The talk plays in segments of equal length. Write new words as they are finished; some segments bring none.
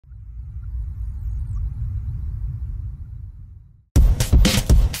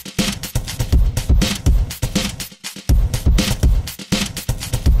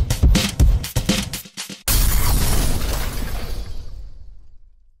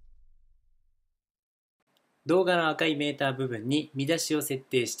動画の赤いメーター部分に見出しを設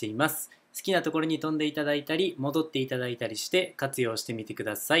定しています。好きなところに飛んでいただいたり、戻っていただいたりして活用してみてく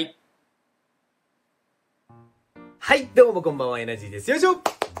ださい。はい、どうもこんばんは、エナジーです。よいしょ。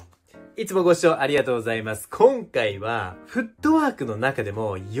いつもご視聴ありがとうございます。今回は、フットワークの中で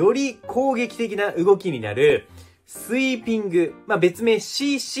も、より攻撃的な動きになる、スイーピング、別名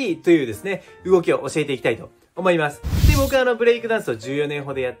CC というですね、動きを教えていきたいと思います。で、僕はブレイクダンスを14年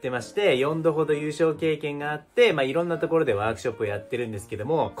ほどやってまして、4度ほど優勝経験があって、いろんなところでワークショップをやってるんですけど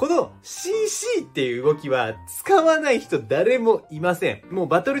も、この CC っていう動きは使わない人誰もいません。もう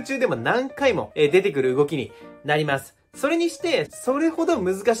バトル中でも何回も出てくる動きになります。それにして、それほど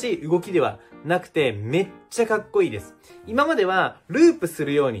難しい動きではなくて、めっちゃかっこいいです。今まではループす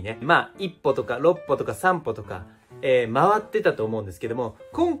るようにね、1歩とか6歩とか3歩とか、回ってたと思うんですけども、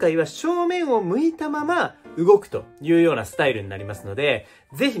今回は正面を向いたまま動くというようなスタイルになりますので、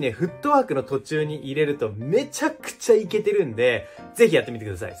ぜひね、フットワークの途中に入れるとめちゃくちゃイケてるんで、ぜひやってみて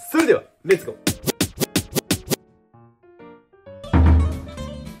ください。それでは、レッツゴー。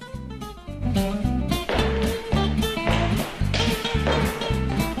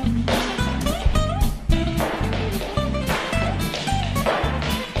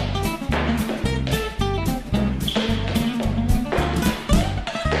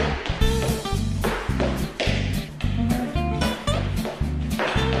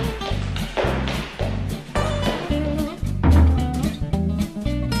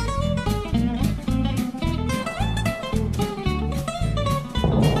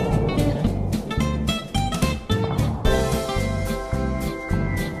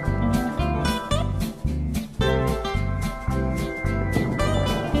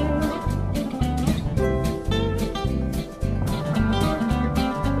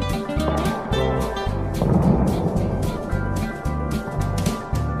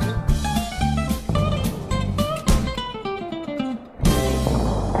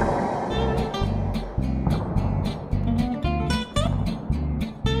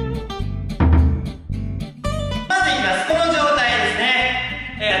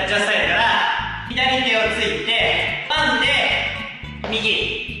左手をついて、パンで右。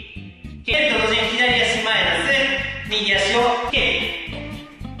蹴ると同時に左足前出す。右足を蹴る。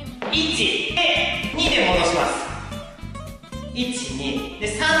1で、2で戻します。1、2。で、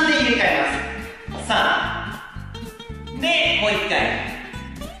3で入れ替えます。3。で、もう1回。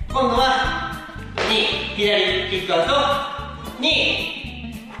今度は、2。左キックアウト。2、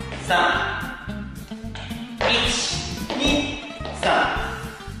3。1、2、3。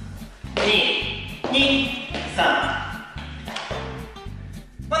2、3。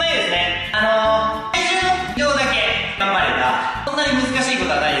このようにですね、体重の量だけ頑張れば、そんなに難しいこ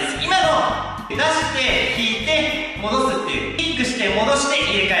とはないです。今の、出して引いて戻すっていう、キックして戻して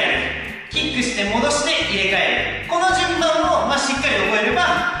入れ替える、キックして戻して入れ替える、この順番を、しっかり覚えれ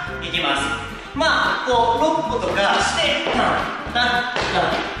ばいけます。こう6歩とかしてタンタンタ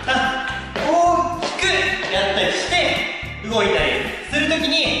ンタン大きくやったりして動いたりするとき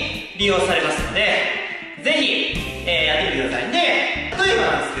に利用されますので、ぜひ、やってみてください。で、例えば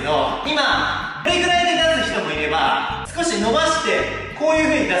なんですけど、今これぐらいで出す人もいれば、少し伸ばしてこういう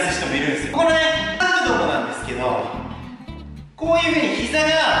風に出す人もいるんですよ。このね、角度もなんですけど、こういう風に膝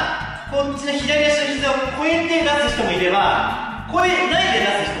がこっちの左足の膝を超えて出す人もいれば、超えないで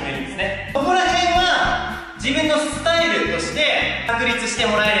出す人もいるんですね。ここら辺は自分のスタイルとして確立して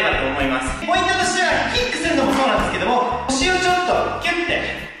もらえればと思います。ポイントとしてはキックするのもそうなんですけども、腰をちょっとキュッて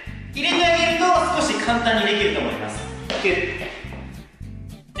入れてあげると少し簡単にできると思います。キュッ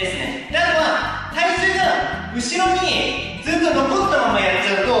ですね。で、あとは体重が後ろにずっと残ったままやっ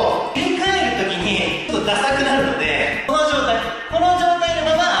ちゃうと、振り返るときにちょっとダサくなるので、